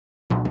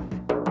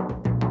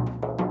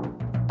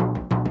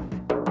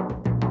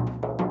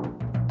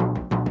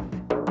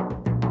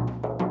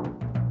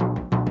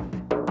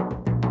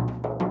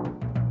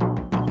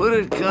Put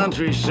it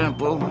country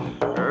simple,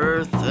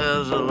 Earth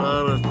has a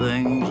lot of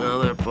things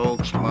other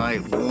folks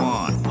might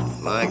want,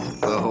 like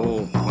the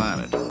whole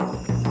planet.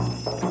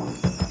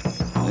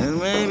 And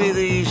maybe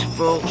these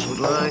folks would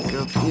like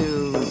a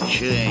few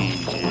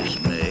changes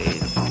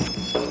made.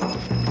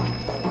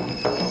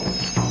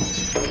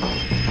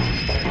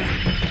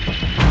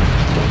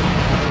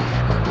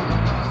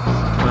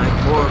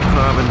 Like more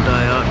carbon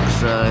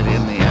dioxide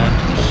in the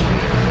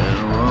atmosphere and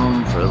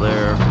room for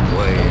their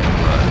way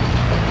of life.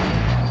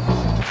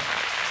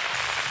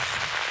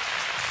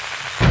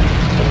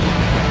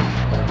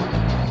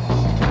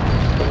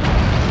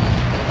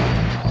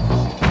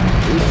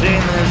 We've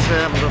seen this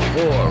happen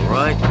before,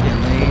 right in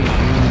these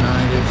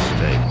United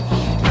States.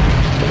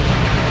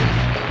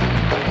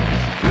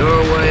 Your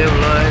way of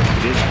life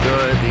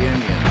destroyed the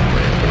Indians'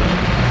 way of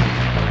life.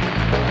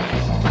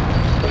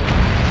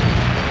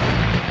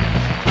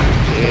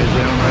 Gave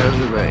them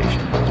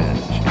reservations,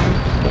 didn't you?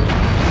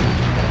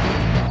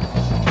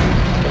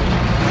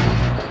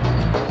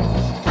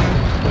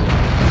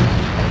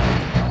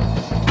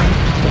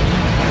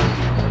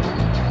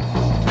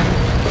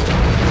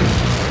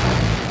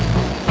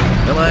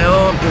 Now my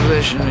own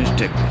position is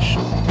ticklish.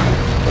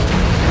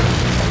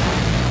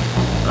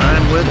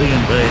 I'm with the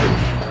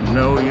invaders.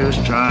 No use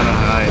trying to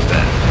hide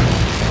that.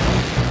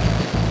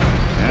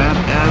 And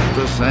at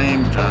the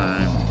same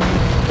time,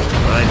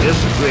 I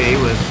disagree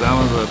with some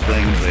of the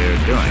things they're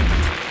doing.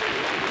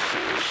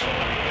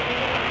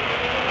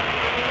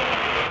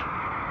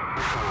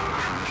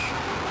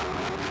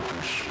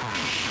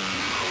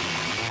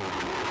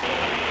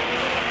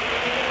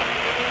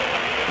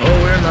 Oh,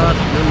 we're not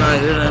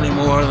united any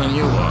more than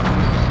you are.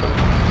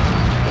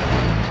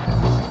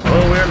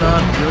 Oh, we're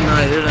not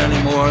united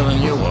any more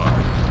than you are.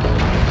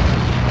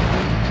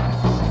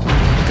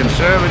 The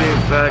conservative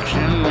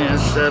faction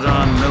is set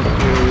on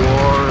nuclear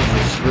war as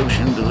a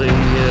solution to the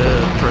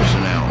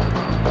personnel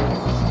problem.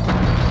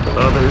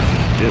 Others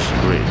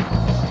disagree.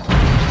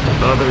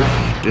 Others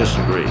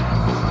disagree.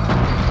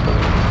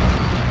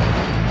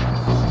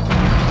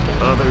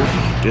 Others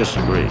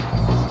disagree.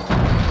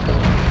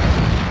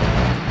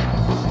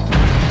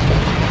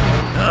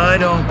 I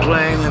don't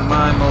claim that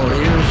my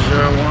motives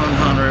are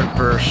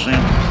 100%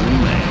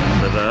 humane,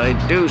 but I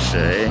do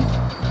say,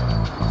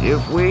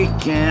 if we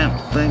can't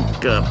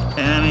think up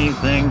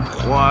anything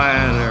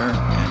quieter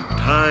and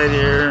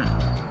tidier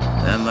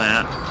than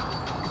that,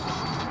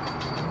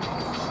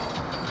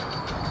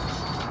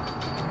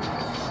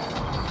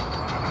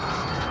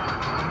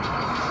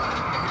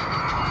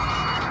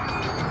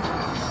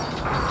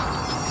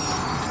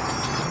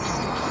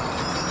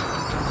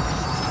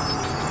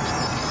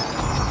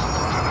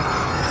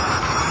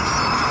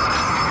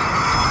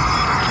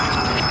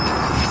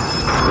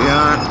 we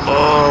aren't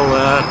all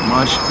that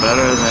much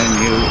better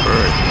than you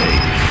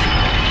Earthmates.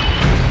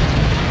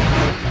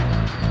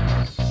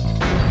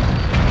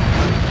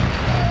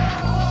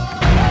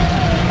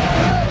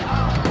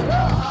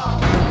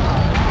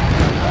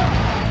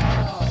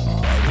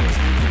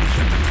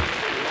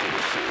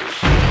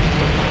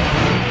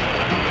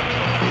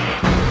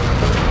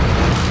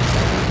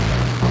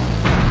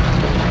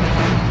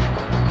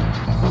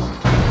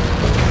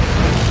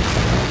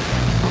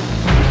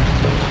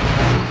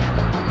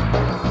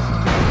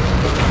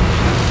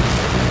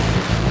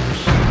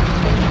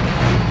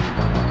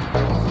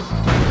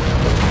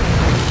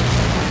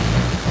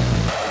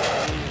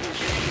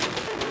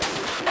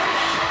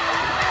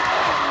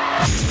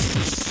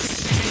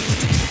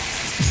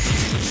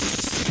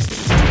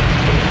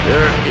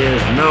 There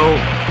is no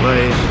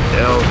place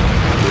else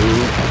to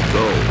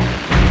go.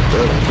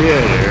 The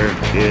theater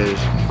is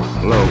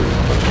closed.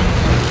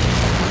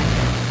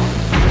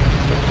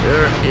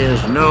 There is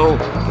no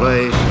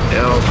place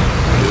else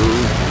to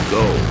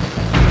go.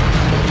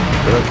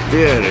 The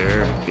theater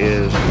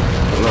is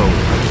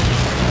closed.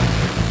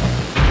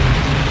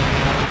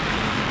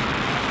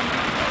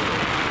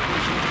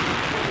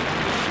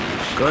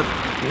 Cut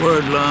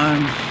word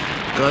lines,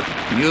 cut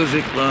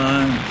music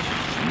lines,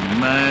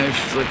 smash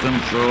the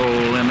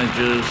control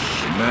images,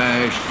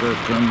 smash the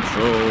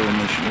control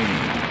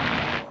machine.